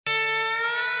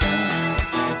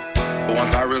But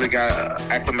once I really got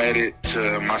acclimated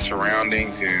to my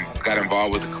surroundings and got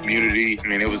involved with the community, I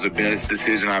mean, it was the best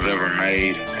decision I've ever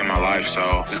made in my life.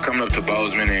 So just coming up to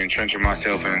Bozeman and entrenching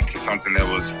myself into something that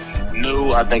was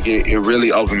new, I think it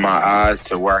really opened my eyes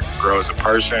to where I can grow as a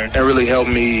person. It really helped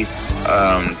me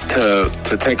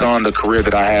to take on the career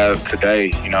that I have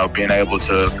today, you know, being able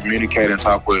to communicate and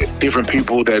talk with different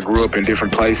people that grew up in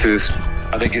different places.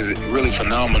 I think it's really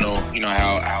phenomenal, you know,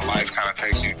 how life kind of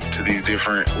takes you to these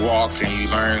different walks and you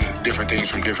learn different things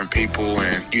from different people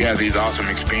and you have these awesome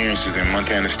experiences, and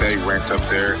Montana State ranks up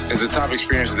there as the top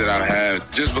experiences that I've had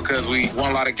just because we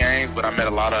won a lot of games, but I met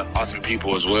a lot of awesome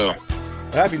people as well.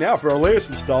 Happy now for our latest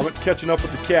installment, Catching Up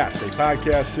with the Cats, a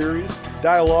podcast series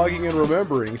dialoguing and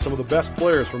remembering some of the best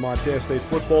players from Montana State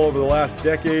football over the last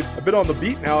decade. I've been on the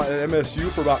beat now at MSU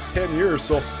for about 10 years,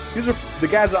 so these are the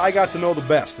guys that I got to know the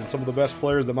best and some of the best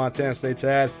players that Montana State's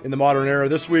had in the modern era.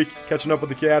 This week, Catching Up with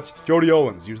the Cats, Jody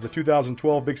Owens. He was the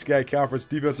 2012 Big Sky Conference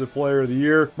Defensive Player of the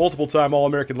Year, multiple-time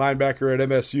All-American linebacker at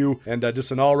MSU, and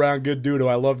just an all-around good dude who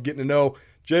I love getting to know.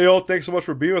 J.O., thanks so much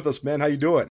for being with us, man. How you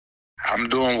doing? I'm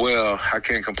doing well. I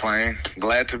can't complain.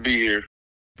 Glad to be here.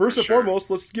 First and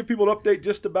foremost, let's give people an update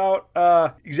just about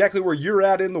exactly where you're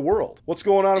at in the world. What's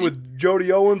going on with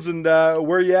Jody Owens and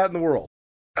where are you at in the world?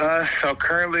 So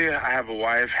currently I have a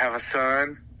wife, have a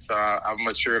son. So I've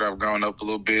matured. I've grown up a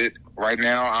little bit. Right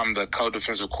now I'm the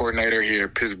co-defensive coordinator here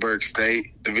at Pittsburgh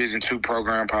State, Division II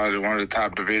program, probably one of the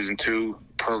top Division II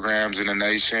programs in the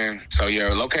nation. So yeah,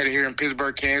 we're located here in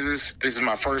Pittsburgh, Kansas. This is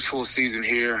my first full season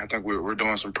here. I think we're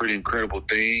doing some pretty incredible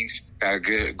things. Got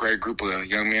a great group of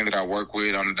young men that I work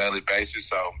with on a daily basis.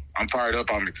 So I'm fired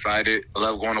up. I'm excited. I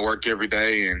love going to work every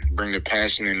day and bring the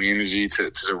passion and the energy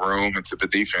to the room and to the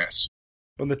defense.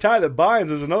 And the tie that binds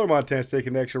is another Montana State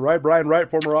connection, right? Brian Wright,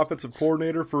 former offensive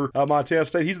coordinator for Montana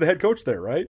State. He's the head coach there,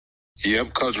 right?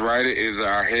 Yep, Coach Wright is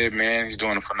our head man. He's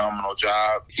doing a phenomenal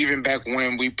job. Even back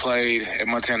when we played at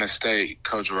Montana State,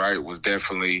 Coach Wright was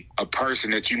definitely a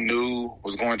person that you knew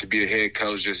was going to be a head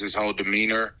coach, just his whole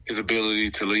demeanor, his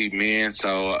ability to lead men.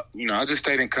 So, you know, I just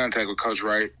stayed in contact with Coach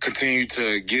Wright, continued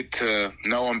to get to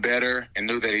know him better, and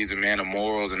knew that he's a man of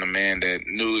morals and a man that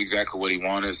knew exactly what he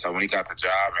wanted. So when he got the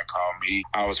job and called me,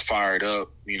 I was fired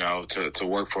up, you know, to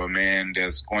work for a man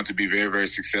that's going to be very, very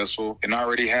successful and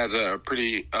already has a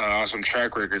pretty awesome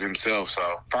track record himself. So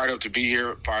fired up to be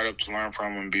here, fired up to learn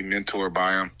from him and be mentored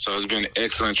by him. So it's been an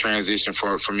excellent transition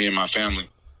for me and my family.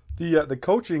 The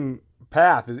coaching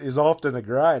path is often a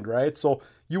grind, right? So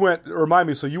you went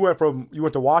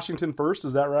to Washington first,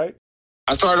 is that right?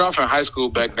 I started off in high school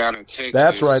back down in Texas.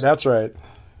 That's right.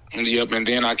 Yep, and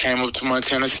then I came up to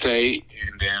Montana State,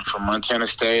 and then from Montana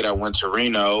State, I went to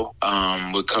Reno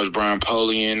with Coach Brian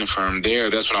Polian. From there,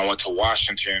 that's when I went to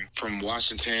Washington. From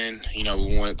Washington, you know,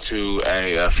 we went to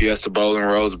a Fiesta Bowl and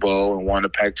Rose Bowl and won the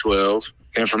Pac-12.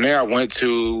 And from there, I went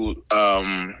to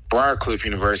Briarcliff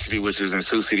University, which is in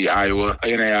Sioux City, Iowa,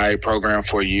 an NAIA program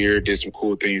for a year, did some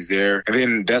cool things there. And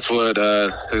then that's what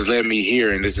has led me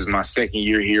here. And this is my second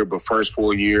year here, but first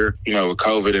full year, you know, with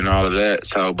COVID and all of that.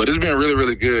 So, but it's been really,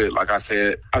 really good. Like I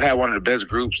said, I've had one of the best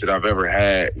groups that I've ever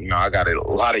had. You know, I got a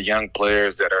lot of young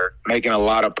players that are making a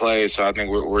lot of plays. So I think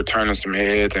we're turning some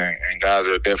heads, and guys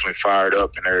are definitely fired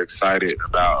up and they're excited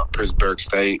about Pittsburgh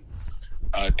State.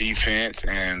 Defense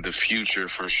and the future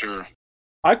for sure.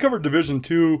 I covered Division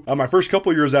II my first couple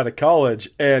of years out of college,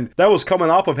 and that was coming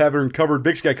off of having covered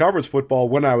Big Sky Conference football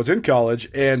when I was in college,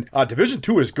 and Division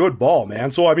II is good ball,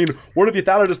 man. So, I mean, what have you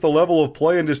thought of just the level of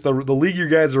play and just the league you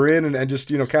guys are in and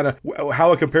just, you know, kind of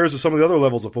how it compares to some of the other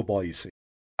levels of football you see?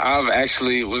 I've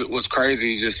actually, what's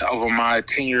crazy, just over my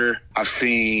tenure, I've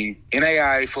seen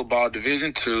NAIA football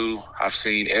Division II, I've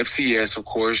seen FCS, of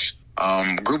course,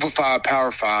 Group of 5,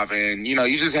 Power 5, and, you know,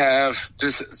 you just have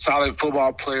just solid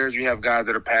football players. You have guys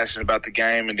that are passionate about the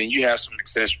game, and then you have some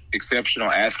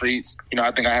exceptional athletes. You know,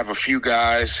 I think I have a few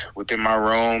guys within my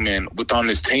room and on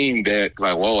this team that,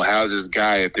 like, whoa, how's this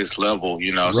guy at this level,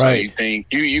 you know? Right. So you think,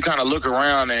 you kind of look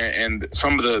around and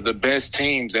some of the best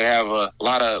teams, they have a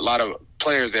lot of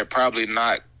players that probably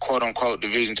not quote-unquote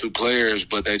Division II players,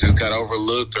 but they just got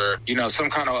overlooked or, you know, some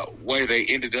kind of way they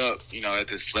ended up, you know, at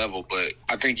this level. But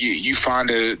I think you find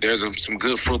that there's some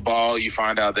good football. You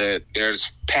find out that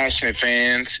there's passionate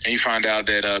fans, and you find out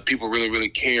that people really, really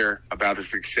care about the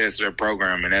success of their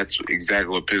program, and that's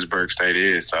exactly what Pittsburgh State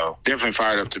is. So definitely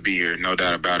fired up to be here, no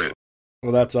doubt about it.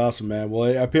 Well, that's awesome, man.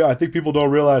 Well, I think people don't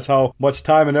realize how much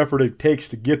time and effort it takes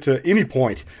to get to any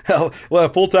point. Well, a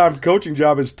full-time coaching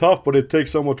job is tough, but it takes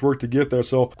so much work to get there.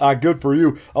 So, good for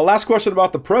you. Last question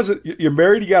about the present. You're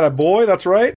married, you got a boy, that's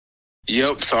right?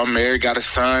 Yep, so I'm married, got a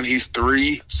son. He's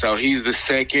 3, so he's the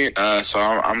second. So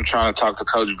I'm trying to talk to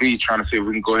Coach V, trying to see if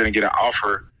we can go ahead and get an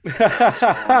offer.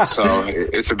 So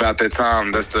it's about that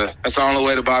time. That's the only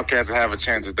way the Bobcats will have a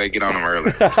chance if they get on them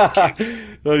early.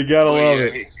 So you gotta love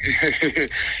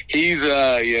it.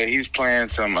 He's playing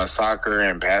some soccer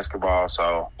and basketball.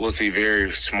 So we'll see.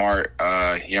 Very smart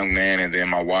young man. And then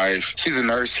my wife, she's a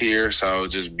nurse here, so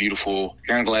just beautiful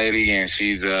young lady, and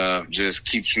she's just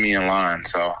keeps me in line.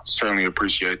 So certainly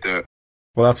appreciate that.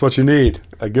 Well, that's what you need,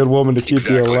 a good woman to keep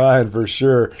you in line for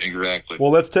sure. Exactly.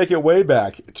 Well, let's take it way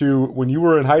back to when you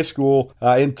were in high school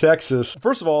in Texas.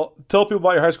 First of all, tell people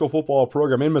about your high school football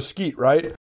program in Mesquite,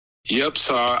 right? Yep,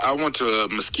 so I went to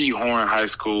Mesquite Horn High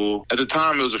School. At the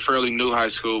time, it was a fairly new high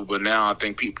school, but now I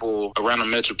think people around the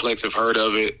Metroplex have heard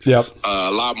of it. Yep.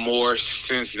 A lot more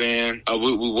since then.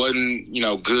 We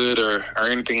wasn't, good or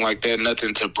anything like that,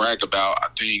 nothing to brag about. I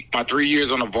think my 3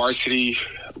 years on the varsity,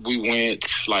 we went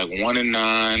like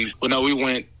 1-9. Well, no, we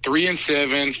went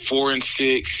 3-7,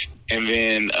 4-6. And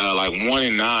then like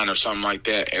 1-9 or something like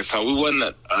that. And so we wasn't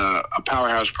a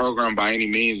powerhouse program by any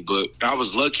means, but I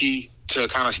was lucky to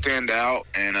kind of stand out.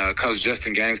 And Coach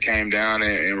Justin Gaines came down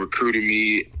and recruited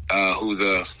me, who's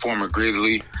a former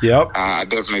Grizzly. Yep. I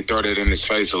definitely throw that in his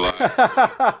face a lot.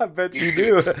 I bet you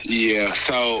do. Yeah.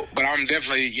 So, but I'm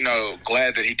definitely,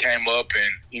 glad that he came up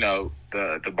and,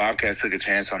 the Bobcats took a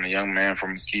chance on a young man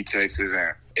from Mesquite, Texas.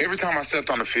 And every time I stepped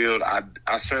on the field, I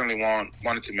certainly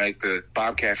wanted to make the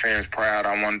Bobcat fans proud.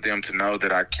 I wanted them to know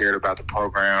that I cared about the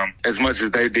program as much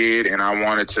as they did, and I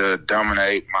wanted to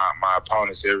dominate my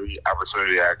opponents every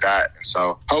opportunity I got. And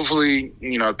so hopefully,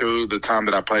 through the time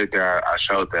that I played there, I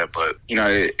showed that. But,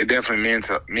 it definitely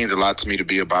means a lot to me to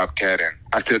be a Bobcat, and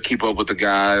I still keep up with the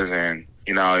guys, and,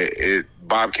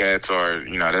 Bobcats are,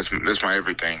 that's my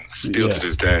everything still to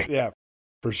this day. Yeah.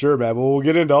 For sure, man. Well, we'll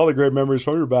get into all the great memories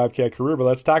from your Bobcat career, but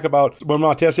let's talk about when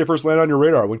Montana State first landed on your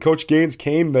radar. When Coach Gaines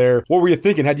came there, what were you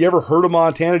thinking? Had you ever heard of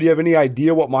Montana? Do you have any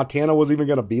idea what Montana was even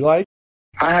going to be like?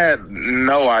 I had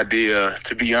no idea,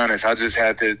 to be honest. I just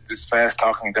had this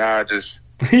fast-talking guy just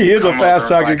He is a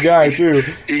fast-talking guy, too.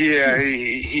 Yeah,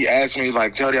 he asked me,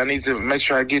 like, Jody, I need to make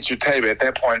sure I get your tape. At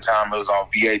that point in time, it was on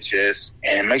VHS.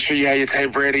 And make sure you have your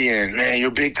tape ready, and, man,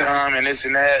 you're big time, and this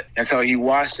and that. And so he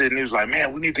watched it, and he was like,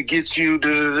 man, we need to get you,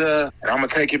 da-da-da. And I'm going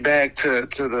to take it back to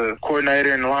the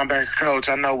coordinator and the linebacker coach.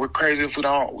 I know we're crazy if we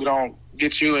don't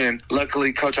get you. And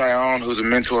luckily, Coach Ione, who's a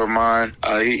mentor of mine,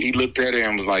 he looked at it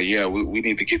and was like, yeah, we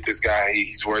need to get this guy.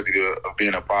 He's worthy of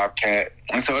being a Bobcat.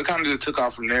 And so it kind of just took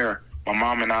off from there. My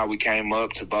mom and I, we came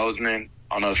up to Bozeman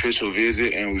on an official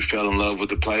visit, and we fell in love with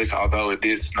the place, although it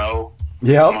did snow.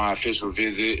 Yeah. On my official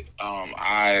visit,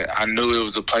 I knew it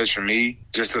was a place for me.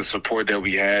 Just the support that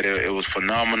we had, it was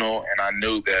phenomenal, and I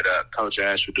knew that Coach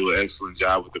Ash would do an excellent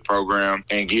job with the program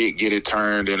and get it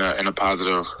turned in a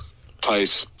positive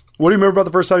place. What do you remember about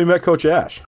the first time you met Coach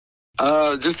Ash?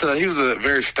 He was a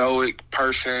very stoic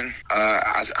person.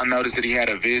 I noticed that he had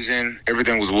a vision.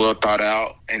 Everything was well thought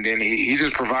out. And then he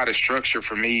just provided structure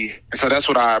for me. And so that's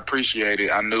what I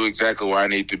appreciated. I knew exactly where I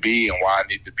need to be and why I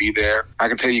need to be there. I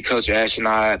can tell you Coach Ash and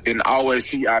I didn't always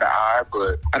see eye to eye,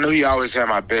 but I knew he always had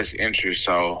my best interest.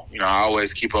 So, I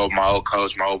always keep up with my old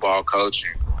coach, my old ball coach.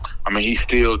 He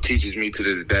still teaches me to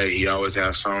this day. He always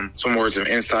has some words of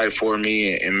insight for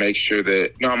me and make sure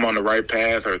that I'm on the right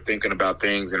path or thinking about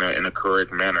things in a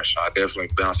correct manner. So I definitely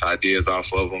bounce ideas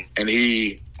off of him. And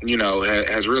he,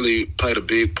 has really played a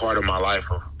big part of my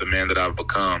life of the man that I've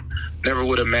become. Never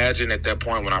would imagine at that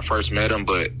point when I first met him,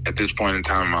 but at this point in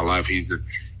time in my life, he's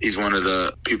one of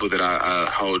the people that I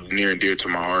hold near and dear to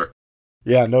my heart.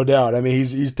 Yeah, no doubt.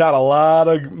 He's taught a lot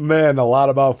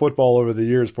about football over the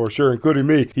years, for sure, including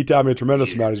me. He taught me a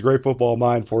tremendous amount. He's a great football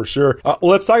mind, for sure.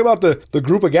 Let's talk about the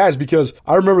group of guys, because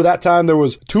I remember that time there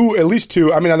was at least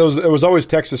two. It was always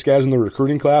Texas guys in the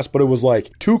recruiting class, but it was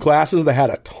like two classes that had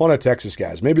a ton of Texas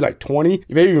guys, maybe like 20,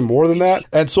 maybe even more than that.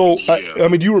 And so,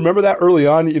 do you remember that early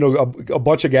on, a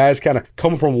bunch of guys kind of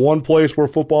come from one place where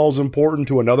football is important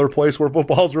to another place where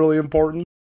football is really important?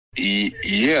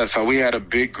 Yeah, so we had a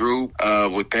big group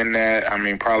within that.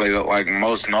 Probably like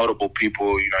most notable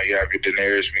people, you have your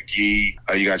Denarius McGee,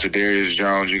 you got your Darius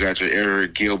Jones, you got your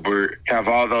Eric Gilbert. You have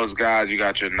all those guys. You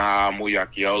got your Nah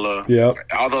Muyakiola. Yep.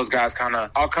 All those guys kind of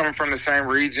all coming from the same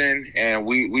region, and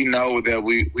we know that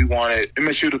we wanted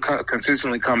MSU to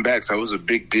consistently come back, so it was a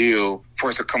big deal for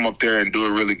us to come up there and do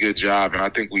a really good job, and I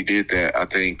think we did that. I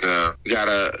think we got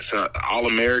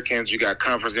All-Americans, you got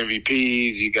conference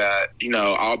MVPs, you got,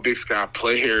 all Big Sky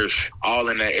players all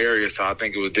in that area, so I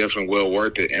think it was definitely well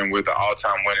worth it, and we're the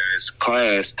all-time winningest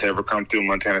class to ever come through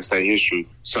Montana State history.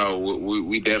 So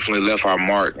we definitely left our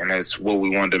mark, and that's what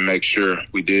we wanted to make sure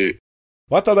we did.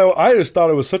 Well, I just thought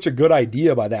it was such a good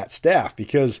idea by that staff,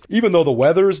 because even though the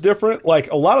weather is different, like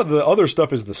a lot of the other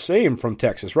stuff is the same from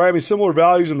Texas, right? I mean, similar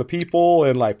values in the people,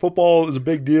 and like football is a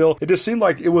big deal. It just seemed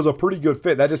like it was a pretty good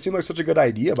fit. That just seemed like such a good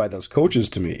idea by those coaches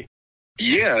to me.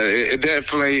 Yeah,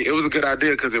 it was a good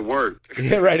idea because it worked.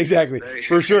 Yeah, right, exactly.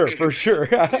 For sure.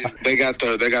 They got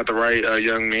the right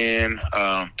young men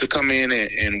to come in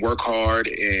and work hard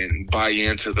and buy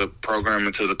into the program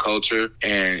and to the culture,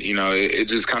 and it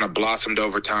just kind of blossomed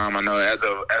over time. I know as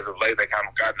of late they kind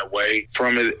of gotten away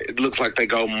from it. It looks like they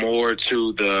go more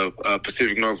to the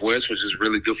Pacific Northwest, which is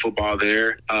really good football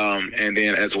there, and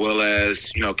then as well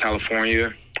as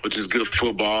California, which is good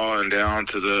football, and down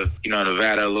to the,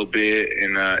 Nevada a little bit,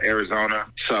 and Arizona.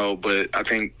 So, but I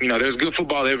think, there's good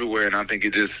football everywhere, and I think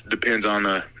it just depends on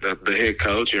the head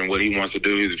coach and what he wants to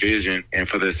do, his vision, and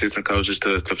for the assistant coaches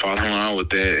to follow along with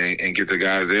that and get the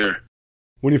guys there.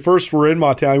 When you first were in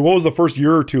Montana, what was the first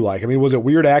year or two like? I mean, was it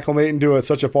weird acclimating to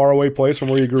such a faraway place from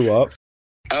where you grew up?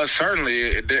 Certainly,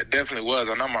 it definitely was.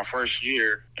 I know my first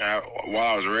year, while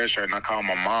I was redshirting, I called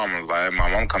my mom and was like,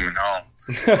 "Mom, I'm coming home."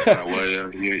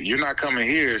 Well, you're not coming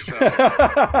here, so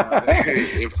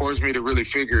it forced me to really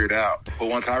figure it out. But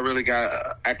once I really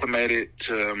got acclimated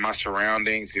to my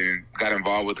surroundings and got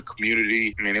involved with the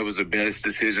community, I mean, it was the best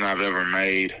decision I've ever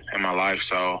made in my life.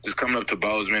 So just coming up to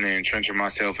Bozeman and entrenching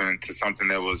myself into something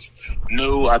that was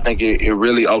new, I think it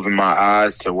really opened my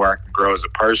eyes to where I can grow as a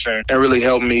person and really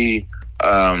helped me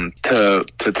to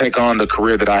take on the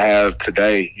career that I have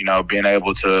today, being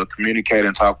able to communicate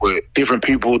and talk with different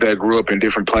people that grew up in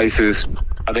different places,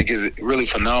 I think is really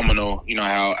phenomenal,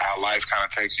 how life kind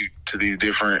of takes you to these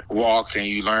different walks and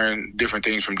you learn different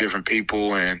things from different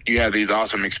people and you have these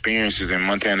awesome experiences, and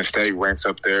Montana State ranks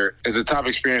up there as the top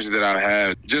experiences that I've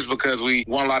had just because we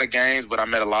won a lot of games, but I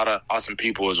met a lot of awesome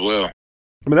people as well.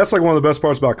 I mean, that's like one of the best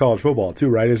parts about college football, too,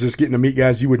 right? Is just getting to meet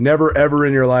guys you would never, ever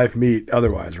in your life meet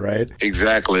otherwise, right?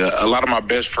 Exactly. A lot of my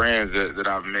best friends that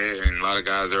I've met, and a lot of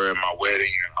guys that are at my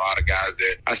wedding, and a lot of guys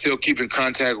that I still keep in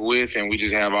contact with, and we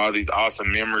just have all these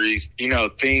awesome memories,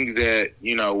 things that,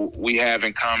 we have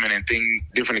in common, and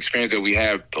different experiences that we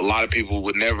have. A lot of people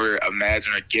would never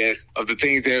imagine or guess of the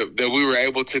things that we were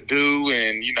able to do,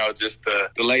 and, just the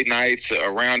late nights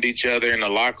around each other in the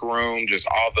locker room, just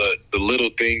all the little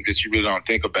things that you really don't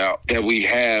think about that we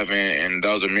have, and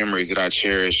those are memories that I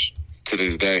cherish to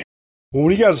this day. Well,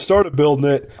 when you guys started building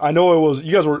it, I know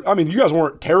you guys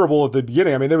weren't terrible at the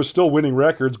beginning. I mean, they were still winning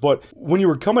records, but when you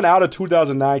were coming out of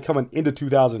 2009, coming into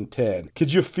 2010,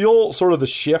 could you feel sort of the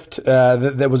shift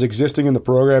that was existing in the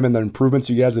program and the improvements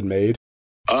you guys had made?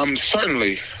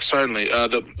 Certainly.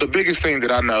 The biggest thing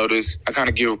that I noticed, I kind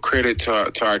of give credit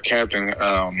to our captain,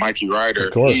 Mikey Ryder.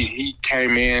 Of course. He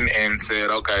came in and said,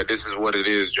 okay, this is what it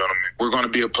is, gentlemen. We're going to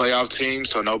be a playoff team,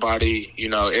 so nobody,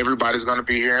 everybody's going to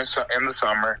be here in the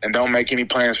summer, and don't make any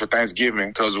plans for Thanksgiving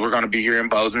because we're going to be here in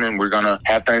Bozeman. We're going to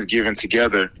have Thanksgiving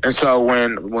together. And so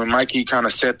when Mikey kind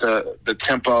of set the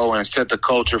tempo and set the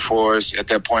culture for us at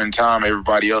that point in time,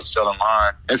 everybody else fell in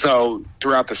line. And so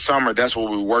throughout the summer, that's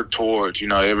what we worked towards.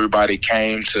 Everybody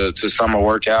came to summer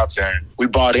workouts, and we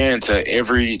bought into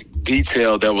every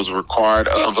detail that was required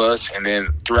of us. And then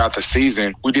throughout the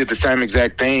season, we did the same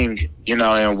exact thing,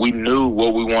 and we knew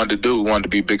what we wanted to do. We wanted to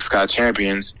be Big Sky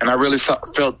champions. And I really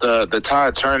felt the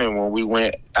tide turning when we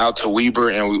went out to Weber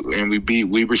and we beat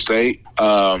Weber State.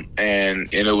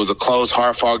 And it was a close,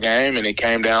 hard-fought game, and it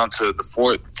came down to the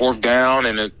fourth down,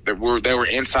 and they were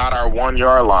inside our 1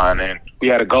 yard line, and we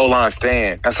had a goal line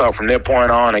stand. And so from that point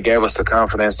on, it gave us the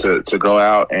confidence to go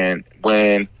out and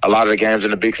win a lot of the games in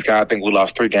the Big Sky. I think we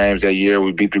lost 3 games that year.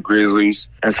 We beat the Grizzlies.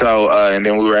 And so, and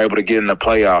then we were able to get in the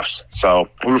playoffs. So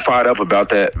we were fired up about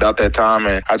that time.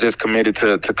 And I just committed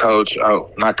to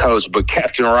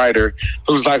Captain Ryder,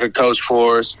 who's like a coach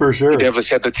for us. For sure. He definitely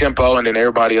set the tempo, and then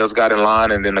everybody else got in line.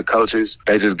 And then the coaches,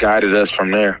 they just guided us from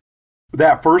there.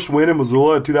 That first win in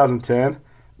Missoula in 2010,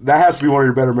 that has to be one of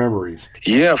your better memories.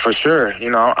 Yeah, for sure.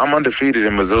 I'm undefeated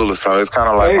in Missoula, so it's kind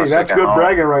of like my second home. Hey, that's good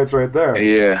bragging rights right there.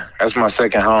 Yeah, that's my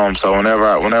second home. So whenever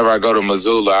I go to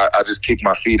Missoula, I just kick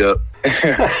my feet up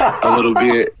a little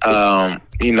bit.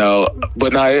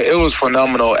 But no, it was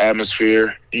phenomenal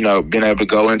atmosphere, being able to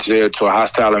go into there to a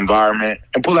hostile environment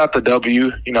and pull out the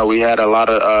W. We had a lot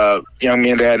of young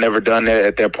men that had never done that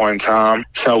at that point in time.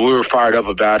 So we were fired up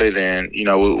about it, and, we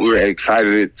were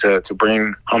excited to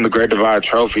bring home the Great Divide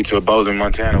Trophy to Bozeman,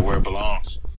 Montana, where it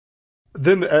belongs.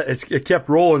 Then it kept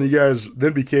rolling. You guys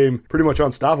then became pretty much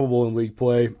unstoppable in league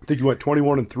play. I think you went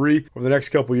 21-3 over the next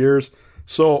couple of years.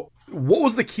 So what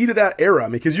was the key to that era? I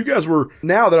mean, because you guys were,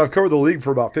 now that I've covered the league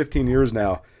for about 15 years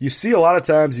now, you see a lot of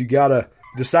times you got to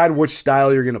decide which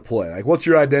style you're going to play. Like, what's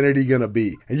your identity going to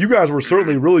be? And you guys were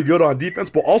certainly really good on defense,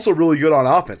 but also really good on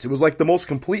offense. It was like the most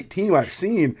complete team I've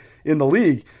seen in the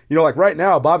league. Like right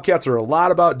now, Bobcats are a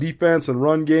lot about defense and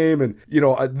run game. And,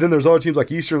 then there's other teams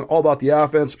like Eastern, all about the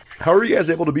offense. How are you guys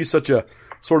able to be such a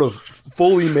sort of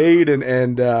fully made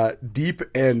and deep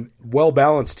and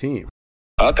well-balanced team?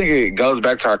 I think it goes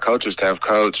back to our coaching staff.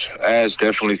 Coach Ash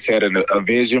definitely set a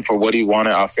vision for what he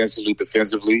wanted offensively,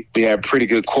 defensively. We had pretty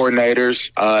good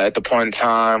coordinators at the point in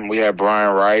time. We had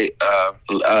Brian Wright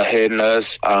heading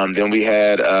us. Then we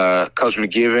had Coach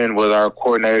McGivern was our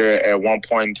coordinator at one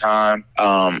point in time.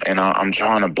 And I'm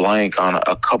drawing a blank on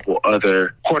a couple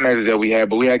other coordinators that we had.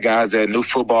 But we had guys that knew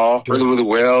football really, really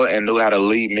well and knew how to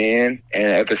lead men. And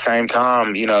at the same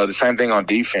time, the same thing on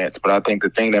defense. But I think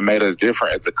the thing that made us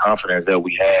different is the confidence that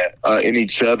we had in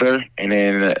each other. And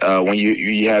then when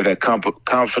you have that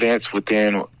confidence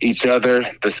within each other,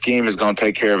 the scheme is going to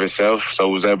take care of itself. So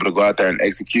we was able to go out there and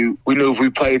execute. We knew if we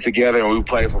played together and we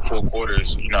played for full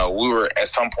quarters, we were at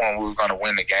some point we were going to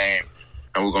win the game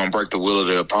and we were going to break the will of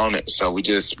the opponent. So we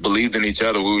just believed in each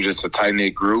other. We were just a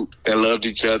tight-knit group that loved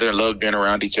each other and loved being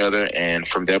around each other. And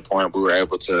from that point, we were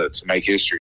able to make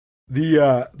history.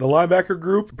 The linebacker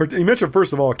group, you mentioned,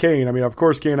 first of all, Kane. I mean, of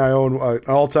course, Kane Ione, an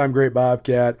all-time great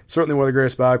Bobcat, certainly one of the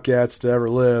greatest Bobcats to ever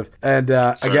live, and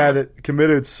a guy that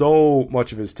committed so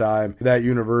much of his time to that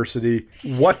university.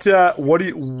 What do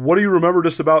you remember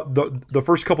just about the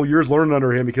first couple years learning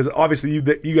under him? Because obviously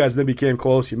you guys then became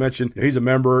close. You mentioned he's a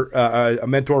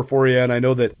mentor for you, and I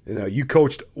know that you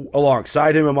coached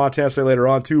alongside him in Montana State later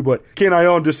on too. But Kane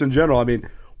Ione, just in general, I mean,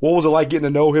 what was it like getting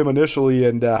to know him initially,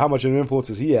 and how much of an influence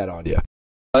has he had on you?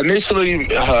 Initially,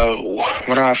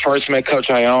 when I first met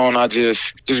Coach Ione, I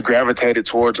just gravitated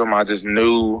towards him. I just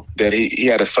knew that he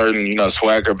had a certain,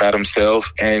 swagger about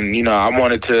himself. And, I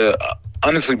wanted to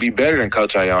honestly be better than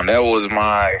Coach Ione. That was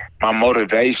my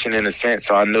motivation in a sense.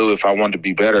 So I knew if I wanted to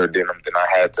be better than him, then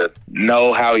I had to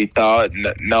know how he thought,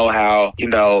 know how,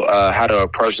 how to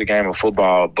approach the game of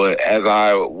football. But as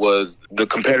I was the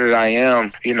competitor I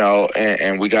am,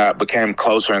 and we became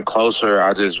closer and closer,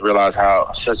 I just realized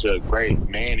how such a great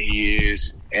man he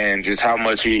is. And just how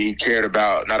much he cared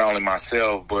about not only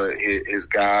myself, but his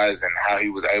guys, and how he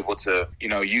was able to,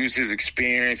 use his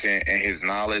experience and his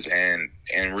knowledge and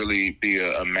really be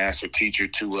a master teacher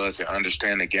to us and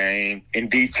understand the game in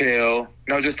detail.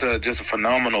 Just a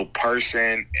phenomenal person,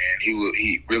 and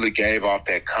he really gave off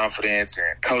that confidence.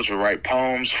 And Coach would write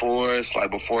poems for us,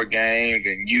 like before games,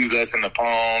 and use us in the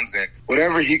poems, and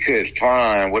whatever he could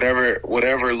find,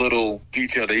 whatever little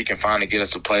detail that he can find to get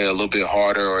us to play a little bit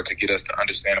harder or to get us to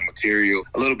understand the material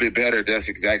a little bit better. That's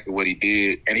exactly what he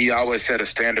did, and he always set a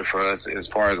standard for us as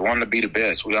far as wanting to be the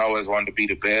best. We always wanted to be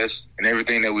the best in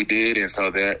everything that we did, and so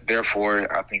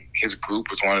therefore, I think his group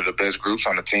was one of the best groups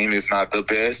on the team, if not the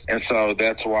best, and so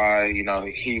that's why,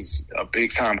 he's a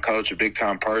big-time coach, a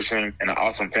big-time person, and an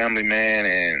awesome family man.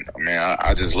 And,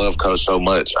 I just love Coach so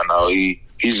much. I know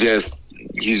he's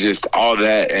just all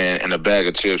that and a bag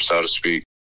of chips, so to speak.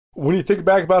 When you think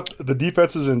back about the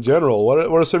defenses in general, what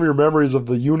are some of your memories of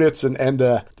the units and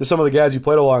just some of the guys you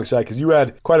played alongside? Because you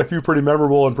had quite a few pretty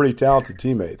memorable and pretty talented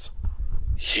teammates.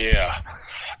 Yeah.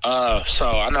 So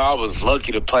I know I was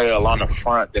lucky to play along the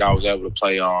front that I was able to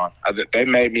play on. They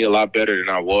made me a lot better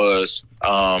than I was.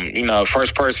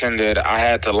 First person that I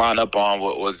had to line up on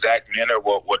was Zach Minner,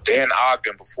 with Dan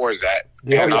Ogden before Zach.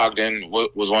 Dan Ogden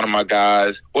was one of my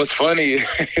guys. What's funny,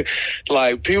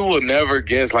 like, people would never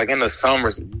guess, like, in the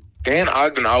summers, Dan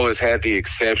Ogden always had the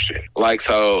exception. Like,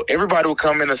 so everybody would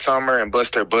come in the summer and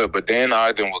bust their butt, but Dan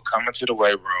Ogden would come into the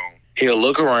weight room. He'll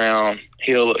look around.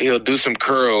 He'll do some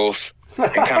curls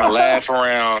and kind of laugh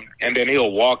around, and then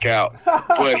he'll walk out.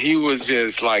 But he was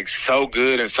just, like, so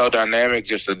good and so dynamic,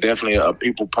 just definitely a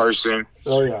people person.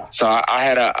 Oh, yeah. So I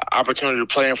had an opportunity to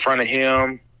play in front of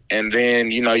him. And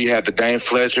then, you had the Dane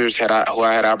Fletchers who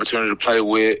I had an opportunity to play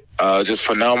with. Just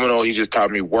phenomenal. He just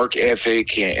taught me work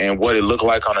ethic and what it looked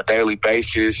like on a daily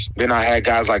basis. Then I had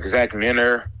guys like Zach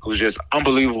Minner, who's just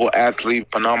unbelievable athlete,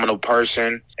 phenomenal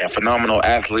person. and phenomenal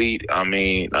athlete. I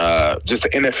mean, just the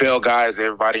NFL guys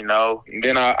everybody know. And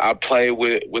then I played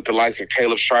with the likes of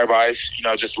Caleb Schreibice,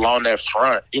 just along that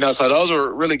front. So those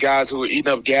were really guys who were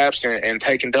eating up gaps and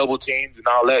taking double teams and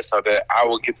all that so that I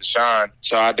would get to shine.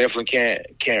 So I definitely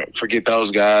can't forget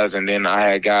those guys. And then I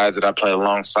had guys that I played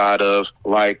alongside of,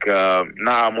 like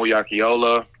Naa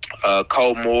Muyakiola,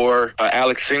 Cole Moore.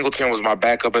 Alex Singleton was my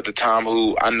backup at the time,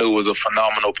 who I knew was a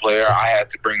phenomenal player. I had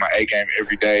to bring my A game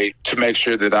every day to make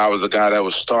sure that I was a guy that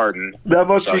was starting. That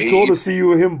must be cool to see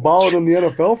him balling in the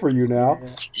NFL for you now.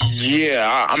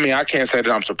 Yeah, I mean, I can't say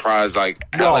that I'm surprised.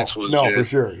 Alex was for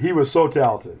sure. He was so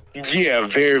talented. Yeah,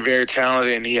 very, very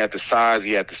talented, and he had the size,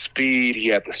 he had the speed, he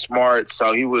had the smarts.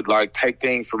 So he would take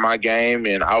things from my game,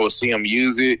 and I would see him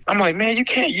use it. I'm like, man, you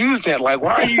can't use that. Why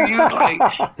are you using?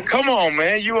 Come on,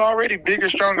 man, you already bigger,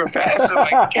 stronger, faster.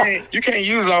 You can't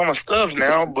use all my stuff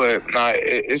now. But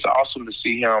it's awesome to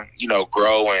see him,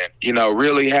 grow and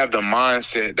really have the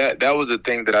mindset. That was the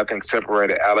thing that I think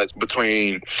separated Alex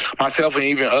between myself and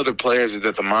even other players, is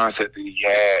that the mindset that he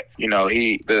had.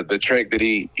 The trick that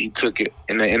he took it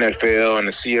in the NFL and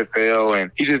the CFL, and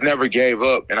he just never gave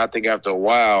up. And I think after a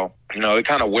while, it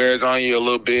kind of wears on you a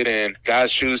little bit, and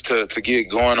guys choose to get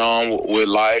going on with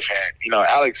life. And,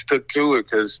 Alex took to it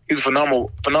because he's a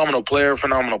phenomenal player,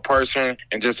 phenomenal person,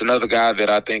 and just another guy that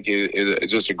I think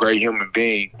is just a great human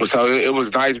being. So it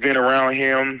was nice being around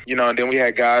him, and then we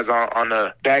had guys on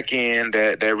the back end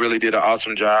that really did an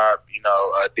awesome job.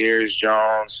 Darius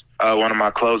Jones, one of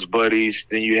my close buddies.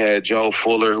 Then you had Joe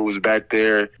Fuller, who was back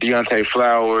there. Deontay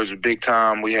Flowers, big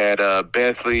time. We had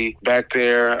Bethley back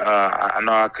there. I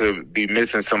know I could be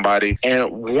missing somebody.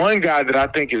 And one guy that I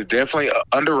think is definitely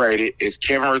underrated is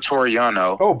Kevin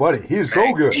Retoriano. Oh, buddy, he's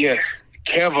so good. Yeah.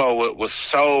 Kevo was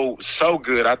so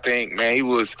good. I think, man, he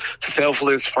was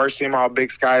selfless. First team All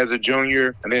Big Sky as a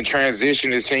junior, and then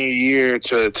transitioned his senior year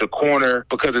to corner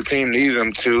because the team needed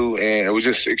him to. And it was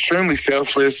just extremely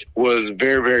selfless, was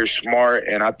very, very smart.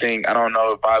 And I don't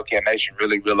know if Bobcat Nation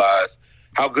really realized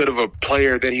how good of a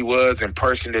player that he was and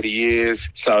person that he is.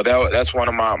 So that's one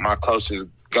of my closest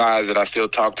guys that I still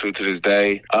talk to this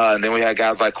day. And then we had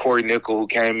guys like Corey Nickel, who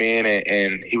came in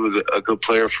and he was a good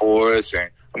player for us.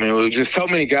 And I mean, it was just so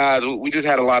many guys. We just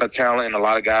had a lot of talent and a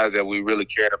lot of guys that we really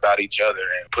cared about each other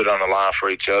and put on the line for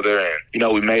each other. And,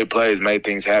 we made plays, made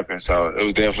things happen. So it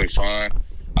was definitely fun.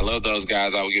 I love those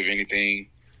guys. I would give anything.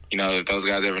 If those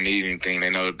guys ever need anything, they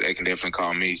know they can definitely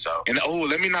call me. So, and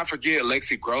let me not forget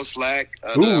Lexi Grosslack.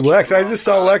 Lex! I just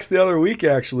saw Lex the other week.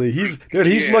 Actually, he's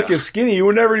looking skinny. You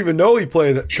would never even know he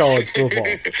played college football.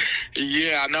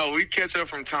 Yeah, I know. We catch up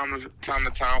from time to time.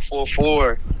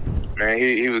 4-4. Man,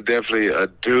 he was definitely a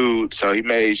dude. So he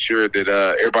made sure that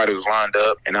everybody was lined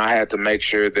up, and I had to make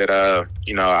sure that I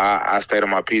stayed on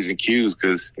my P's and Q's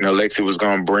because Lexi was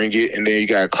going to bring it. And then you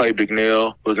got Clay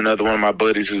Bignell, who's another one of my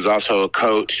buddies who's also a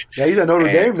coach. Yeah, he's at Notre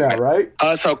Dame now, right?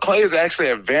 So Clay is actually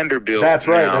at Vanderbilt. That's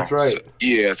right. now. That's right.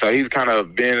 So he's kind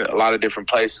of been a lot of different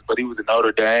places, but he was at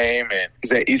Notre Dame and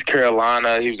he's at East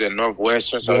Carolina. He was at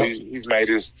Northwestern, so he's made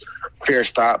his fair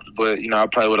stops. But I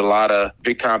play with a lot of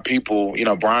big time people.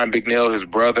 Brian Bignell, his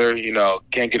brother.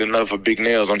 Can't get enough of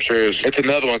Bignell's. I'm sure it's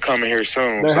another one coming here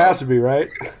soon. There has to be, right?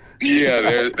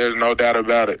 Yeah, there's no doubt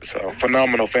about it. So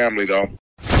phenomenal family, though.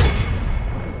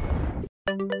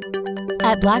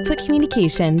 At Blackfoot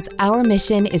Communications, our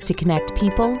mission is to connect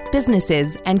people,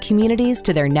 businesses, and communities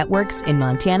to their networks in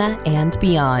Montana and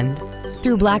beyond.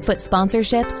 Through Blackfoot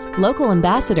sponsorships, local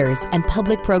ambassadors, and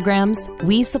public programs,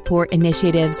 we support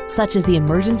initiatives such as the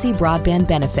Emergency Broadband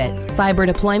Benefit, fiber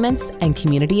deployments, and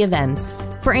community events.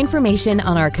 For information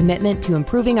on our commitment to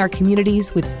improving our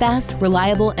communities with fast,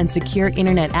 reliable, and secure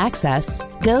internet access,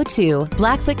 go to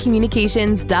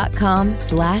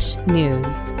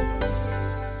blackfootcommunications.com/news.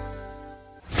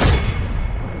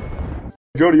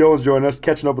 Jody Owens joining us,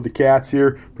 catching up with the Cats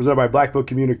here, presented by Blackfoot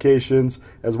Communications,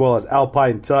 as well as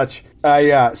Alpine Touch.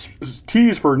 I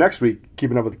tease for next week,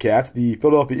 keeping up with the Cats. The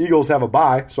Philadelphia Eagles have a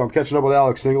bye, so I'm catching up with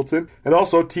Alex Singleton. And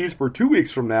also tease for 2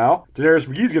 weeks from now, Denarius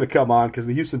McGee's going to come on because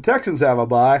the Houston Texans have a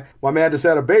bye. My man just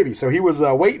had a baby, so he was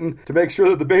waiting to make sure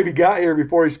that the baby got here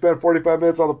before he spent 45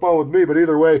 minutes on the phone with me. But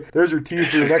either way, there's your tease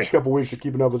for the next couple weeks of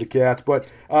keeping up with the Cats. But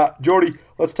Jody,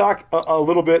 let's talk a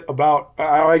little bit about,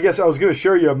 I guess I was going to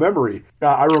share you a memory.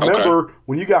 I remember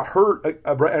when you got hurt, it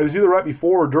was either right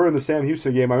before or during the Sam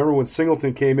Houston game. I remember when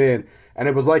Singleton came in, and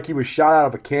it was like he was shot out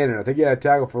of a cannon. I think he had a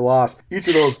tackle for loss. Each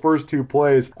of those first two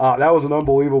plays, that was an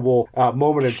unbelievable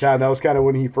moment in time. That was kind of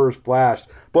when he first flashed.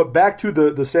 But back to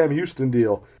the Sam Houston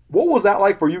deal. What was that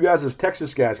like for you guys as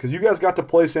Texas guys? Because you guys got to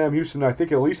play Sam Houston, I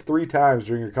think, at least 3 times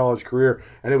during your college career,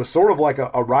 and it was sort of like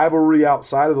a rivalry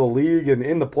outside of the league and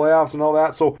in the playoffs and all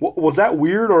that. So was that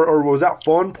weird, or was that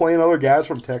fun playing other guys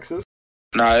from Texas?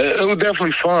 No, it was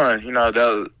definitely fun. That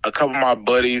was a couple of my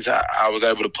buddies I was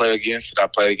able to play against that I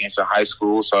played against in high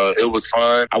school, so it was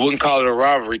fun. I wouldn't call it a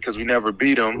rivalry because we never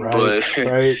beat them, but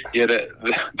yeah,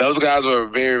 those guys were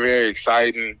very, very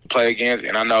exciting to play against.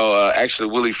 And I know actually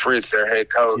Willie Fritz, their head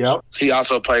coach, he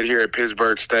also played here at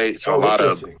Pittsburgh State, so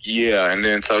and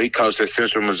then so he coached at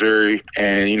Central Missouri,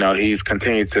 and he's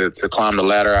continued to climb the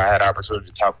ladder. I had an opportunity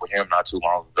to talk with him not too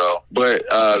long ago, but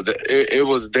it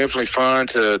was definitely fun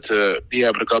to be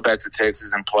able to go back to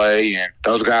Texas and play, and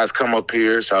those guys come up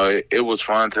here, so it was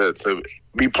fun to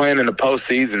be playing in the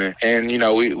postseason, and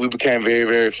we became very,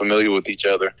 very familiar with each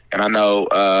other. And I know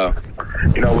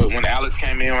when Alex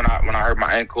came in, when I hurt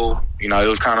my ankle, it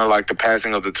was kind of like the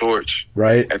passing of the torch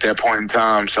at that point in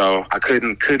time. So I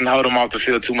couldn't hold him off the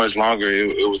field too much longer.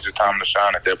 It was just time to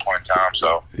shine at that point in time.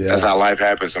 So that's how life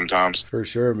happens sometimes. For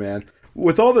sure, man.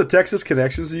 With all the Texas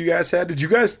connections that you guys had, did you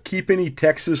guys keep any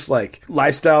Texas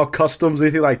lifestyle customs,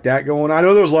 anything like that going on? I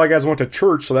know there was a lot of guys who went to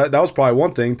church, so that was probably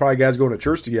one thing. Probably guys going to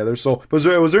church together. So was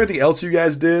there anything else you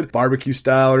guys did, barbecue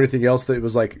style or anything else that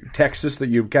was like Texas that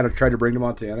you kind of tried to bring to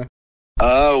Montana?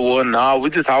 Well, no,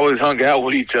 we just always hung out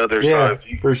with each other. Yeah, so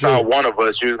if you saw one of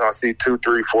us, you was going to see 2,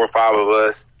 3, 4, 5 of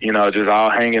us, just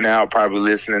all hanging out, probably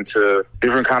listening to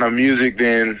different kind of music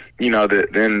than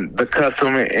the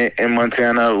custom in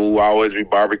Montana. We'll always be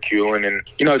barbecuing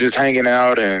and, just hanging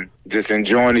out and just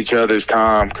enjoying each other's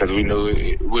time because we knew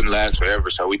it wouldn't last forever.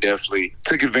 So we definitely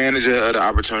took advantage of the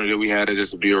opportunity that we had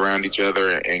to be around each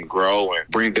other and grow and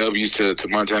bring W's to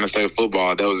Montana State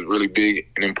football. That was really big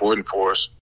and important for us.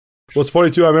 Well, it's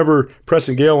funny, too. I remember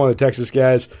Preston Gale, one of the Texas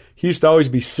guys, he used to always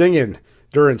be singing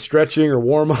during stretching or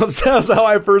warm-ups. That's how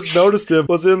I first noticed him,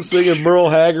 was him singing Merle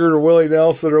Haggard or Willie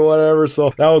Nelson or whatever.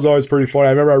 So that was always pretty funny.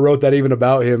 I remember I wrote that even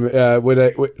about him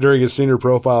during his senior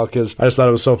profile because I just thought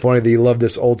it was so funny that he loved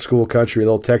this old-school country,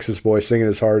 the old Texas boy singing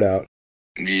his heart out.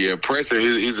 Yeah, Preston,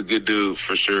 he's a good dude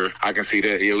for sure. I can see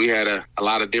that. Yeah, we had a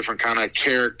lot of different kind of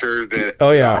characters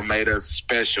that made us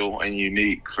special and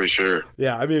unique for sure.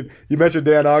 Yeah, I mean, you mentioned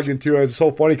Dan Ogden too. It's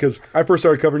so funny because I first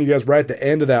started covering you guys right at the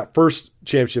end of that first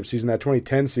championship season, that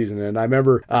 2010 season, and I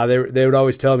remember they would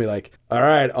always tell me all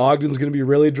right, Ogden's going to be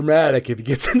really dramatic if he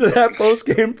gets into that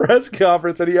post-game press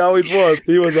conference, and he always was.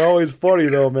 He was always funny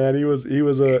though, man.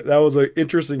 That was an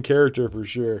interesting character for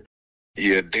sure.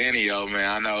 Yeah, Danny, man,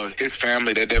 I know his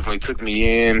family, they definitely took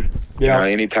me in. Yeah.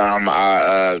 Anytime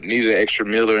I needed an extra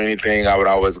meal or anything, I would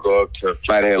always go up to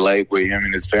Flathead Lake with him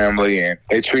and his family, and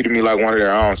they treated me like one of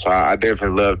their own. So I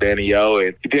definitely love Danny O,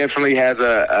 and he definitely has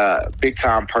a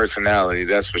big-time personality,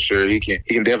 that's for sure. He can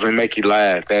definitely make you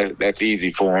laugh. That's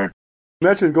easy for him. You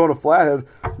mentioned going to Flathead.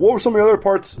 What were some of the other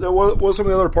parts? What were some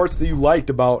of the other parts that you liked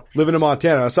about living in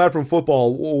Montana? Aside from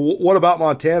football, what about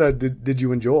Montana did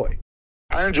you enjoy?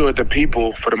 I enjoyed the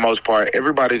people for the most part.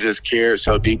 Everybody just cared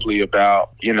so deeply about,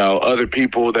 other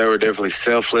people. They were definitely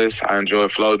selfless. I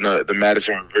enjoyed floating the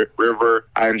Madison River.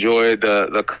 I enjoyed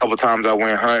the couple times I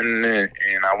went hunting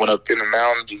and I went up in the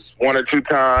mountains just 1 or 2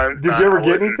 times. Did you ever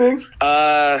get anything?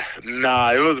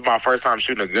 Nah, it was my first time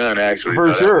shooting a gun, actually.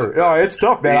 For sure. It's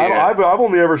tough, man. Yeah. I've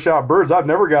only ever shot birds. I've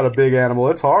never got a big animal.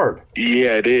 It's hard.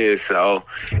 Yeah, it is. So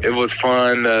it was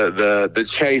fun. The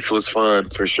chase was fun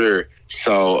for sure.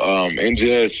 So, and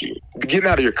just getting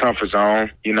out of your comfort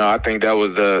zone, I think that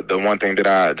was the one thing that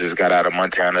I just got out of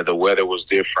Montana. The weather was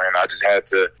different. I just had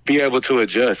to be able to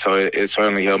adjust. So it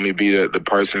certainly helped me be the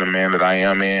person, the man that I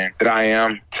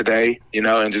am today,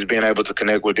 and just being able to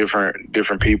connect with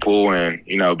different people and,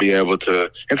 be able to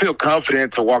and feel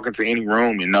confident to walk into any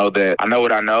room and know that I know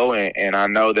what I know and I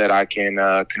know that I can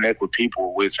connect with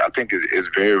people, which I think is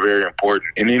very, very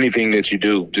important in anything that you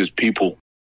do, just people.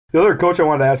 The other coach I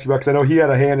wanted to ask you about, because I know he had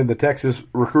a hand in the Texas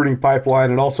recruiting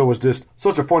pipeline and also was just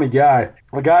such a funny guy.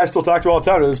 A guy I still talk to all the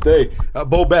time to this day,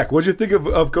 Bo Beck. What did you think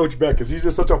of Coach Beck? Because he's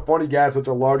just such a funny guy, such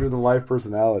a larger-than-life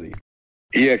personality.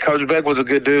 Yeah, Coach Beck was a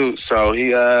good dude. So he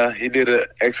did an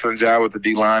excellent job with the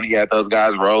D-line. He had those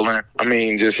guys rolling. I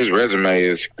mean, just his resume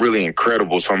is really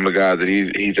incredible, some of the guys that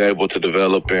he's able to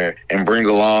develop and bring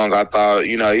along. I thought,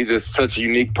 he's just such a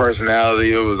unique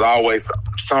personality. It was always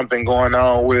something going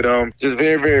on with him. Just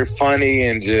very, very funny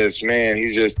and just, man,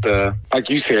 he's just, like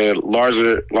you said,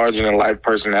 larger-than-life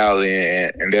personality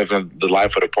and definitely the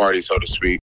life of the party, so to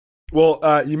speak.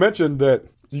 Well, you mentioned that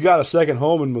you got a second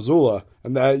home in Missoula,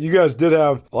 and that you guys did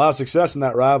have a lot of success in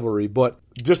that rivalry. But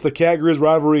just the Cat Grizz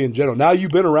rivalry in general. Now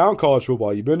you've been around college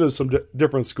football. You've been to some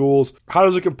different schools. How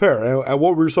does it compare? And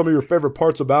what were some of your favorite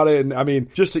parts about it? And, I mean,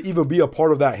 just to even be a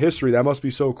part of that history, that must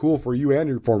be so cool for you and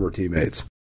your former teammates.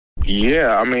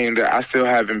 Yeah, I mean, I still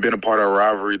haven't been a part of a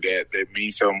rivalry that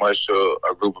means so much to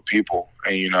a group of people.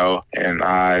 And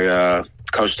I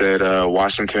coached at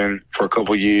Washington for a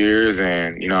couple years,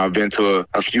 and, I've been to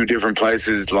a few different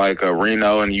places like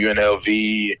Reno and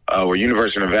UNLV, or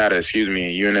University of Nevada, and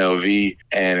UNLV.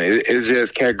 And it's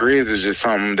just, Cat Grizz is just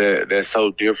something that's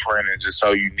so different and just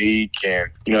so unique. And,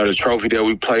 the trophy that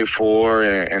we play for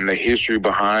and the history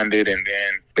behind it, and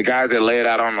then the guys that lay it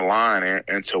out on the line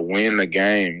and to win the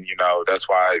game, that's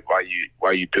why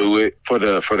you do it for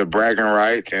the bragging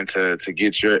rights and to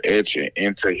get your edge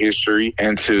into history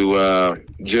and to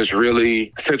just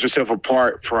really set yourself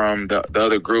apart from the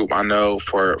other group. I know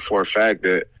for a fact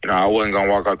that I wasn't gonna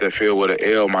walk off that field with an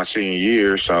L my senior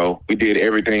year, so we did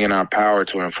everything in our power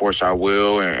to enforce our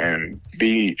will and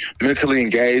be mentally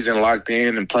engaged and locked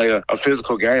in and play a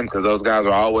physical game, because those guys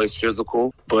are always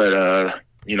physical, but a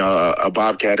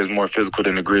Bobcat is more physical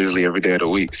than a Grizzly every day of the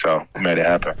week, so we made it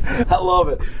happen. I love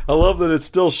it. I love that it's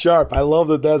still sharp. I love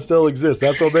that still exists.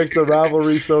 That's what makes the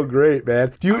rivalry so great,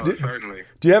 man. Certainly.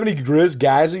 Do you have any Grizz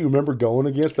guys that you remember going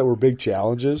against that were big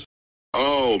challenges?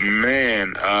 Oh,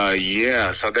 man.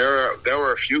 Yeah. So there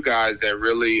were a few guys that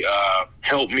really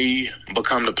helped me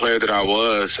become the player that I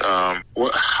was.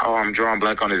 I'm drawing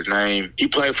blank on his name. He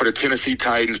played for the Tennessee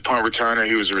Titans, punt returner.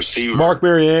 He was a receiver. Mark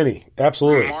Mariani.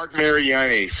 Absolutely. Mark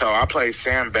Mariani. So I played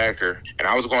Sam Becker, and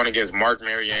I was going against Mark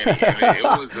Mariani. And it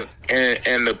was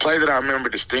and the play that I remember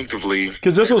distinctively.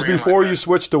 Because this was before you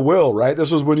switched to Will, right?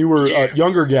 This was when you were a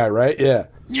younger guy, right? Yeah.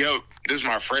 Yep. This is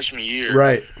my freshman year.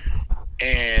 Right.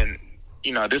 And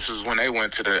this is when they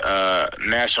went to the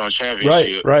national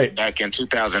championship back in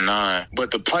 2009.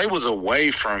 But the play was away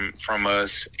from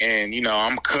us, and,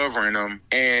 I'm covering him,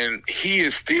 and he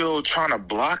is still trying to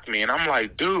block me. And I'm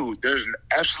like, dude, there's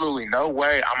absolutely no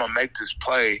way I'm going to make this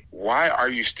play. Why are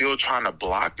you still trying to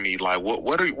block me? Like,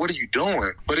 what are you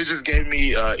doing? But it just gave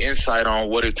me insight on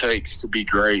what it takes to be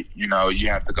great. You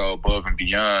have to go above and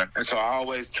beyond. And so I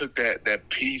always took that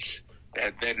piece,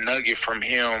 that nugget from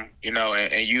him,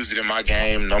 and use it in my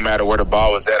game. No matter where the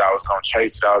ball was at, I was going to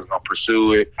chase it. I was going to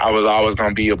pursue it. I was always going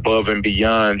to be above and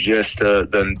beyond just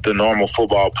the normal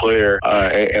football player.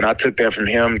 And I took that from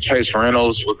him. Chase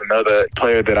Reynolds was another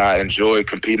player that I enjoyed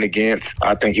competing against.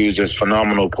 I think he was just a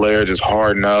phenomenal player, just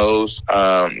hard-nosed.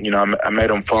 I made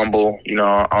him fumble,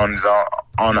 on his own.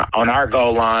 On our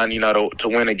goal line, to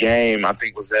win a game. I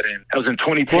think that was in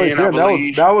 2010. I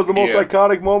believe. That was the most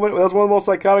iconic moment. That was one of the most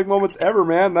iconic moments ever,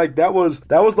 man. Like that was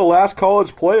the last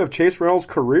college play of Chase Reynolds'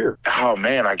 career. Oh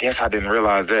man, I guess I didn't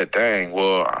realize that. Dang.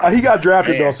 Well, he got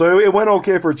drafted though, so it went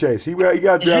okay for Chase. He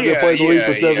got drafted and played in the league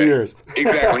for 7 years.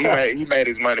 Exactly. He made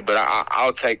his money, but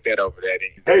I'll take that over that.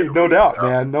 Hey, no doubt,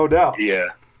 man. No doubt. Yeah.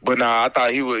 But no, I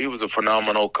thought he was a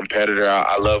phenomenal competitor.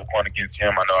 I loved going against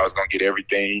him. I know I was going to get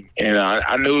everything. And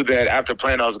I knew that after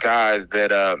playing those guys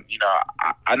that,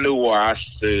 I knew where I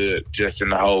stood just in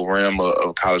the whole realm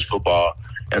of college football.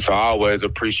 And so I always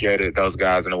appreciated those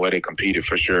guys and the way they competed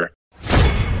for sure.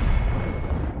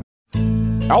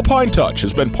 Alpine Touch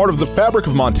has been part of the fabric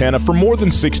of Montana for more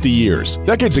than 60 years.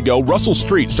 Decades ago, Russell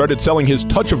Street started selling his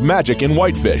touch of magic in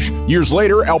whitefish. Years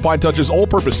later, Alpine Touch's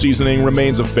all-purpose seasoning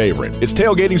remains a favorite. It's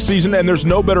tailgating season, and there's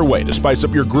no better way to spice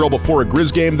up your grill before a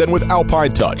Grizz game than with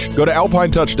Alpine Touch. Go to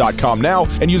alpinetouch.com now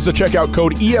and use the checkout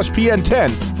code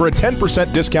ESPN10 for a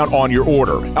 10% discount on your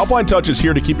order. Alpine Touch is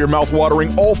here to keep your mouth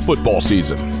watering all football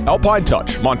season. Alpine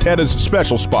Touch, Montana's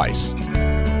special spice.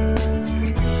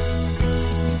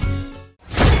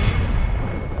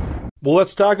 Well,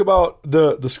 let's talk about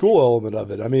the school element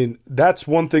of it. I mean, that's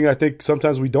one thing I think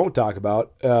sometimes we don't talk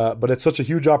about, but it's such a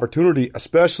huge opportunity,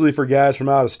 especially for guys from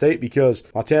out of state, because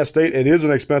Montana State, it is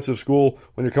an expensive school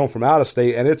when you're coming from out of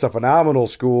state, and it's a phenomenal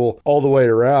school all the way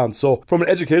around. So from an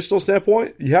educational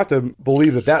standpoint, you have to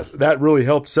believe that really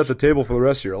helped set the table for the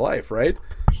rest of your life, right?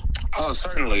 Oh,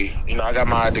 certainly. I got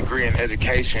my degree in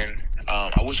education.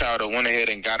 I wish I would have went ahead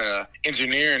and got an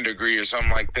engineering degree or something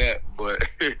like that, but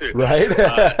right.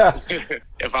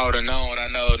 If I would have known what I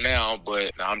know now,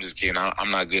 but no, I'm just kidding.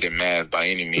 I'm not good at math by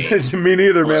any means. Me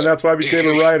neither, man. That's why I became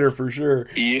a writer for sure.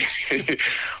 Yeah,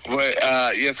 but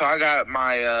so I got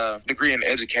my degree in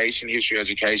education, history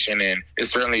education, and it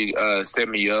certainly set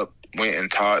me up went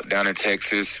and taught down in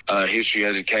Texas, history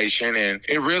education. And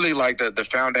it really like the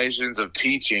foundations of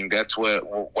teaching. That's what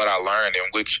I learned, and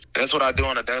which that's what I do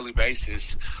on a daily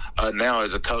basis. Now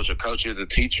as a coach is a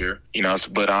teacher,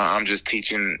 but I'm just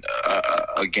teaching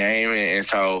a game. And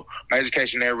so my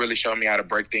education there really showed me how to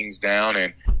break things down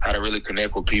and how to really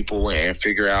connect with people and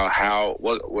figure out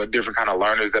what different kind of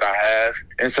learners that I have.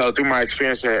 And so through my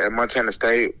experience at Montana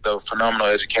State, the phenomenal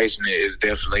education is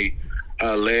definitely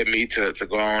led me to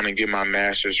go on and get my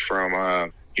master's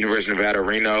from University of Nevada,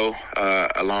 Reno,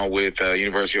 along with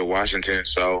University of Washington.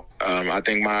 So I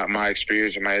think my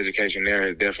experience and my education there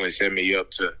has definitely set me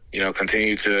up to,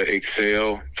 continue to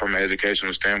excel from an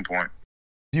educational standpoint.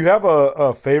 Do you have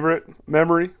a favorite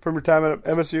memory from your time at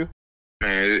MSU?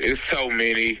 Man, it's so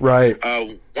many. Right.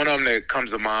 One of them that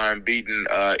comes to mind, beating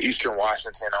Eastern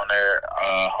Washington on their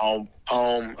home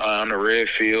on the red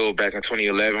field back in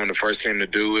 2011 when the first team to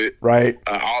do it. Right.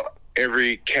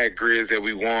 Every Cat Grizz that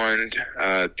we won,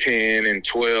 10 and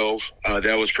 12,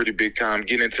 that was pretty big time.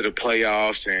 Getting into the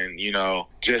playoffs and,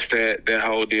 just that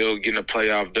whole deal, getting a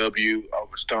playoff W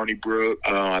over Stony Brook.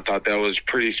 I thought that was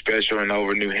pretty special, and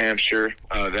over New Hampshire.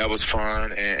 That was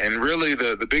fun. And really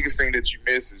the biggest thing that you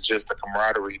miss is just the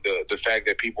camaraderie, the fact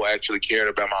that people actually cared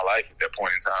about my life at that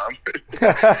point in time.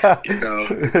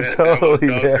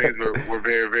 Those things were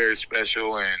very, very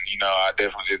special, and, I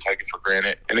definitely didn't take it for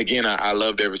granted. And again, I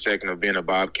loved every second of being a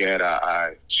Bobcat.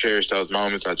 I cherish those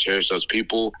moments. I cherish those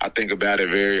people. I think about it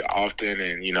very often,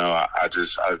 and, I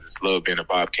just love being a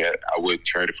Bobcat. I wouldn't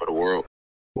trade it for the world.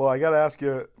 Well, I got to ask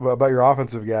you about your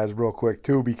offensive guys real quick,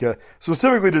 too, because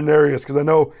specifically Denarius, because I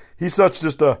know he's such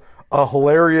just a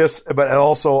hilarious but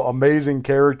also amazing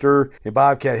character in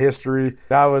Bobcat history.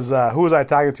 That was who was I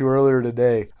talking to earlier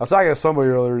today? I was talking to somebody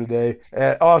earlier today.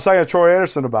 I was talking to Troy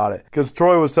Anderson about it because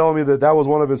Troy was telling me that was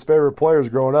one of his favorite players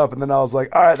growing up. And then I was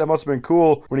like, all right, that must have been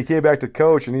cool when he came back to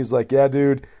coach. And he's like, yeah,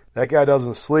 dude, that guy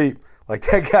doesn't sleep. Like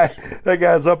that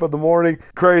guy's up in the morning,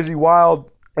 crazy,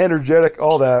 wild, energetic,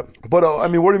 all that. But, what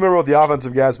do you remember about the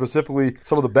offensive guys, specifically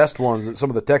some of the best ones, some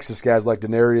of the Texas guys like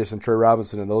Denarius and Trey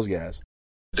Robinson and those guys?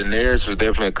 Denarius was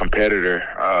definitely a competitor.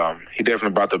 He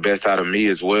definitely brought the best out of me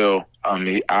as well.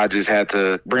 I just had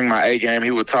to bring my A game.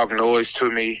 He would talk noise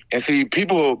to me. And see,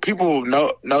 people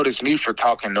notice me for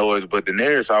talking noise, but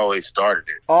Denarius always started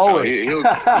it. Always.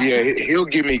 So he'll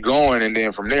get me going, and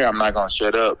then from there, I'm not going to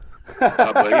shut up.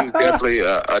 But he was definitely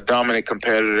a dominant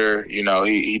competitor.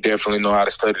 He definitely knew how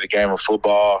to study the game of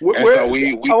football. I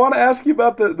want to ask you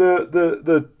about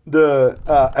the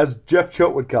as Jeff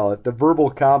Choate would call it, the verbal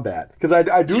combat, because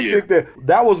I do think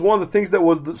that was one of the things that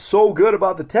was so good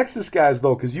about the Texas guys,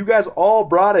 though, because you guys all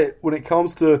brought it when it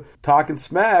comes to talking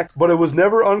smack, but it was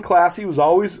never unclassy. It was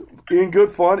always in good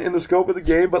fun in the scope of the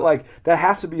game, but that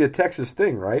has to be a Texas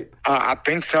thing, right? I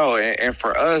think so, and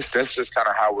for us, that's just kind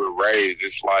of how we're raised.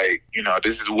 It's like,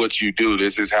 this is what you do.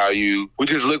 This is how we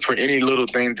just look for any little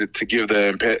thing to give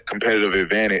the competitive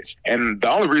advantage. And the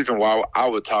only reason why I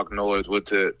would talk noise was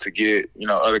to get,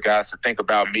 other guys to think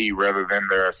about me rather than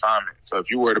their assignment. So if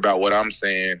you're worried about what I'm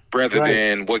saying, rather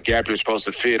than what gap you're supposed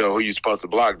to fit or who you're supposed to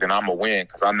block, then I'm going to win,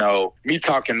 because I know me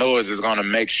talking noise is going to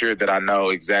make sure that I know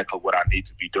exactly what I need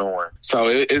to be doing. So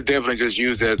it's definitely just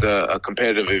used as a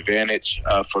competitive advantage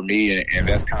for me, and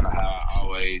that's kind of how I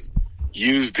always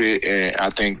used it, and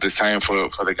I think the same for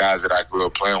the guys that I grew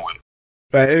up playing with.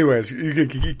 But anyways, you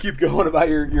can keep going about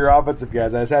your offensive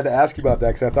guys. I just had to ask you about that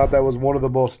because I thought that was one of the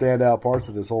most standout parts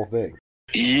of this whole thing.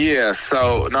 Yeah,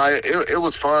 so no, it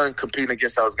was fun competing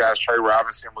against those guys. Trey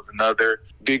Robinson was another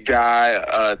big guy,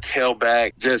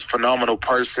 tailback, just phenomenal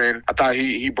person. I thought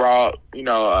he brought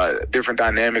a different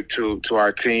dynamic to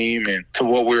our team and to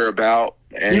what we were about.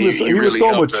 And he was really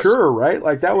so mature, right?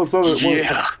 Like that was something.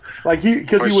 Yeah,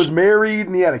 because he was married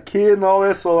and he had a kid and all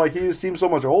this, so he just seemed so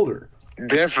much older.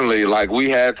 Definitely.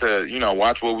 We had to,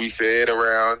 watch what we said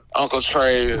around Uncle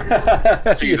Trey,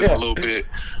 tease him a little bit.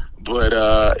 But,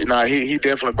 he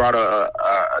definitely brought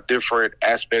a different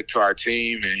aspect to our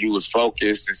team, and he was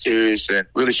focused and serious and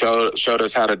really showed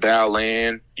us how to dial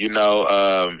in,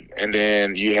 and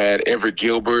then you had Everett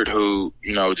Gilbert, who,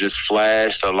 just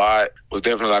flashed a lot, was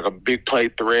definitely a big play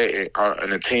threat in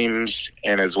the teams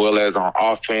and as well as on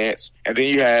offense. And then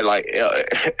you had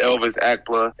Elvis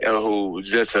Akpla, who was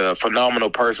just a phenomenal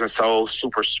person, so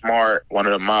super smart, one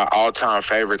of my all-time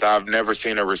favorites. I've never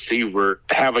seen a receiver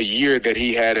have a year that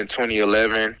he had in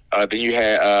 2011. Then you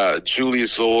had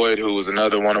Julius Lloyd, who was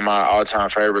another one of my all-time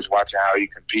favorites, watching how he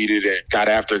competed and got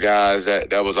after guys.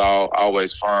 That was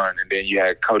always fun. And then you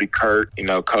had Cody Kirk.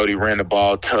 Cody ran the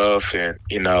ball tough, and,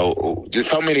 just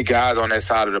so many guys on that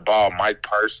side of the ball. Mike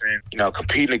Person,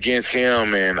 competing against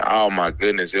him, and oh my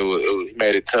goodness, he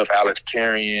made it tough. Alex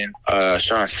Terrian,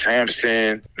 Sean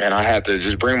Sampson, and I had to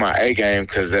just bring my A game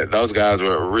because those guys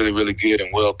were really, really good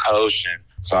and well coached. And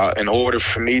so in order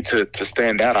for me to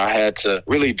stand out, I had to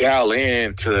really dial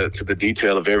in to the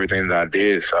detail of everything that I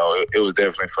did. So it was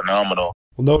definitely phenomenal.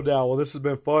 Well, no doubt. Well, this has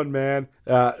been fun, man.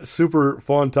 Super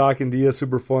fun talking to you.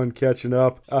 Super fun catching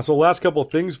up. So last couple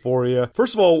of things for you.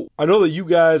 First of all, I know that you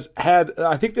guys had,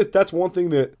 I think that's one thing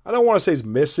that I don't want to say is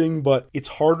missing, but it's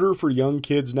harder for young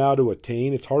kids now to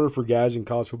attain. It's harder for guys in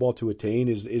college football to attain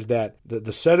is that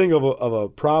the setting of a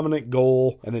prominent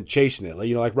goal and then chasing it.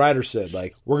 Like Ryder said,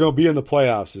 we're going to be in the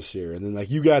playoffs this year. And then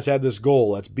you guys had this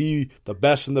goal. Let's be the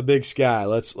best in the Big Sky.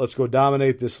 Let's go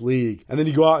dominate this league. And then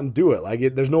you go out and do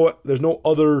it. There's no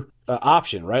other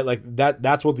option, right?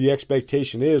 That's what the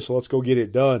expectation is, so let's go get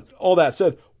it done. All that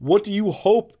said, what do you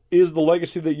hope is the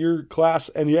legacy that your class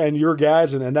and your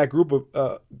guys and that group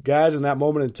of guys in that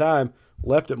moment in time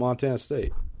left at Montana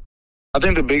State? I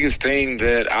think the biggest thing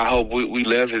that I hope we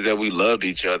left is that we loved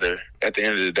each other. At the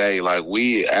end of the day,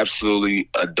 we absolutely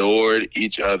adored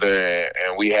each other,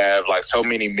 and we have so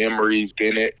many memories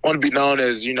in it. Want to be known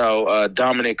as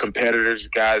dominant competitors,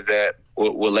 guys that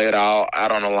will lay it all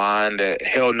out on the line, that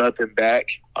held nothing back,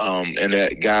 and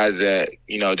that guys that,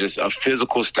 just a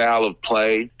physical style of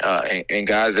play, and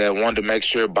guys that wanted to make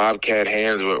sure Bobcat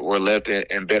hands were left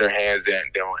in better hands than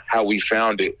how we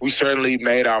found it. We certainly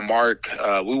made our mark.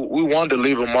 We wanted to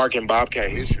leave a mark in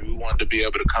Bobcat history. We wanted to be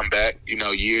able to come back,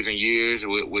 years and years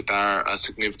with our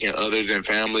significant others and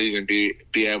families and be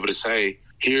able to say,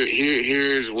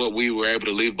 here's what we were able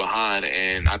to leave behind.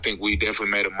 And I think we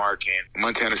definitely made a mark in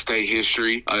Montana State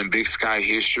history, and Big Sky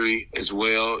history as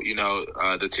well,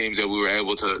 the teams that we were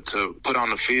able to put on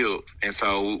the field. And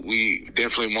so we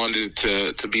definitely wanted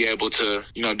to be able to,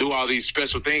 do all these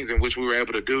special things in which we were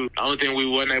able to do. The only thing we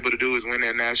wasn't able to do is win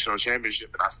that national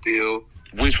championship. And I still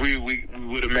wish we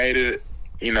would have made it.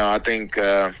 I think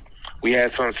we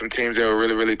had some teams that were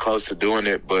really, really close to doing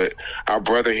it, but our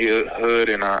brotherhood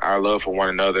and our love for one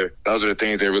another, those are the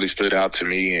things that really stood out to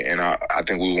me, and I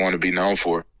think we want to be known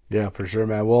for. Yeah, for sure,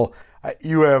 man. Well,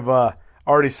 you have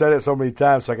already said it so many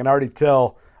times, so I can already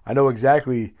tell. I know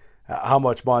exactly how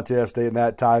much Montana State in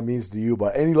that time means to you,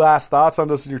 but any last thoughts on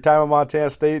this your time at Montana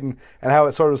State and how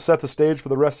it sort of set the stage for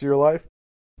the rest of your life?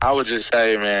 I would just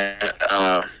say, man,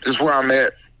 just where I'm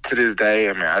at to this day,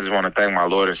 I just want to thank my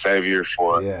Lord and Savior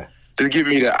for just give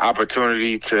me the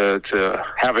opportunity to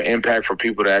have an impact for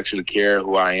people to actually care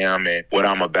who I am and what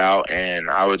I'm about. And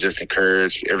I would just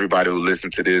encourage everybody who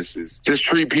listens to this is just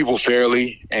treat people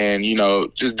fairly and,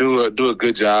 just do a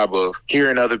good job of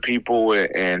hearing other people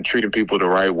and treating people the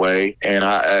right way. And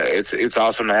it's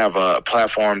awesome to have a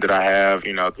platform that I have,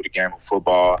 through the game of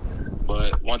football.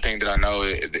 But one thing that I know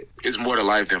is more to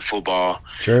life than football.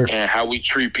 Sure. And how we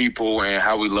treat people and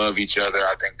how we love each other,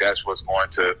 I think that's what's going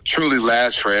to truly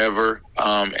last forever.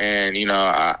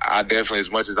 I definitely,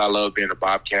 as much as I love being a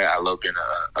Bobcat, I love being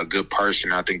a good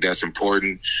person. I think that's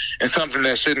important and something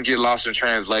that shouldn't get lost in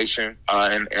translation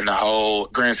in the whole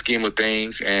grand scheme of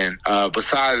things. And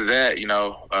besides that,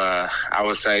 I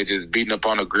would say just beating up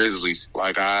on the Grizzlies.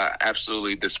 I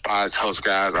absolutely despise those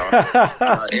guys.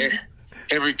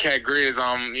 Every Cat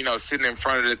Grizz, sitting in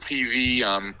front of the TV,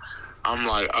 I'm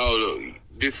like, oh,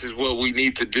 this is what we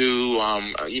need to do,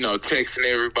 texting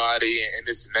everybody and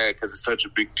this and that because it's such a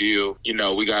big deal.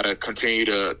 We got to continue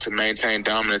to maintain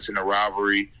dominance in the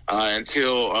rivalry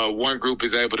until one group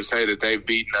is able to say that they've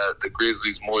beaten the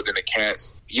Grizzlies more than the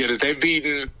Cats. Yeah, that they've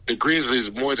beaten the Grizzlies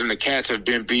more than the Cats have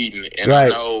been beaten. And right. I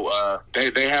know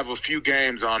they have a few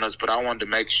games on us, but I wanted to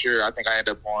make sure. I think I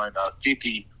ended up on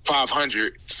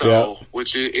 500,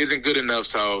 which isn't good enough.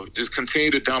 So just continue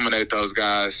to dominate those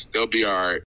guys. They'll be all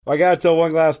right. I gotta tell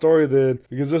one last story then,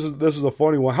 because this is a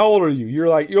funny one. How old are you? You're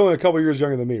only a couple years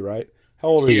younger than me, right? How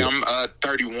old are you? Yeah, I'm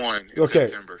 31 in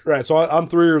September. Right. So I'm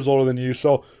 3 years older than you.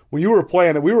 So when you were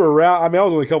playing, we were around. I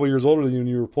was only a couple years older than you when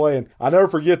you were playing. I'll never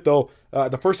forget though.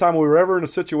 The first time we were ever in a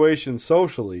situation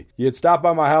socially, you had stopped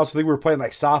by my house. I think we were playing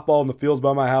softball in the fields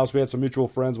by my house. We had some mutual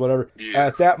friends, whatever. Yeah.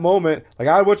 At that moment,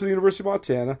 I went to the University of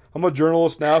Montana. I'm a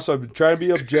journalist now, so I've been trying to be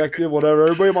objective, whatever.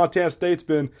 Everybody in Montana State's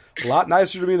been a lot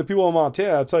nicer to me than people in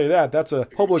Montana. I'll tell you that. That's a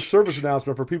public service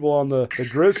announcement for people on the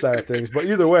Grizz side of things. But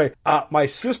either way, my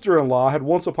sister-in-law had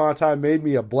once upon a time made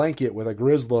me a blanket with a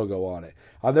Grizz logo on it.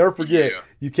 I'll never forget. Yeah.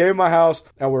 You came to my house,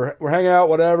 and we're hanging out,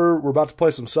 whatever. We're about to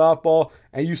play some softball,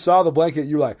 and you saw the blanket,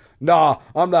 you're like, nah,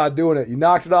 I'm not doing it. You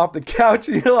knocked it off the couch,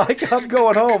 and you're like, I'm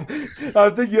going home. I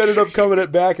think you ended up coming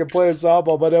it back and playing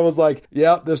softball, but it was like,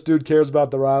 yeah, this dude cares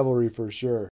about the rivalry for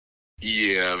sure.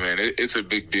 Yeah, man, it's a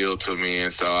big deal to me,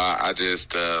 and so I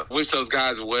just wish those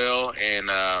guys well, and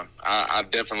I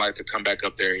definitely like to come back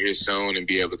up there here soon and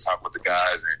be able to talk with the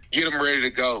guys and get them ready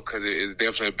to go, because it's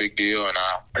definitely a big deal. And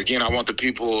I want the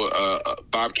people,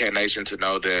 Bobcat Nation, to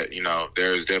know that, you know,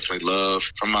 there's definitely love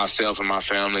from myself and my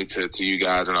family to you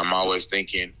guys, and I'm always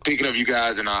thinking of you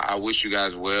guys, and I wish you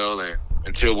guys well. And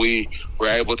until we were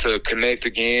able to connect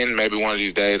again, maybe one of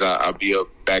these days I'll be up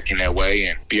back in that way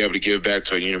and be able to give back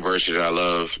to a university that I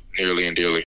love nearly and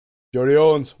dearly. Jody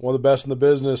Owens, one of the best in the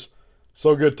business.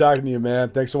 So good talking to you, man.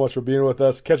 Thanks so much for being with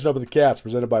us. Catching Up with the Cats,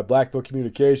 presented by Blackfoot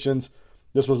Communications.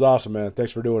 This was awesome, man.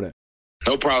 Thanks for doing it.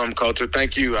 No problem, Coulter.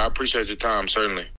 Thank you. I appreciate your time, certainly.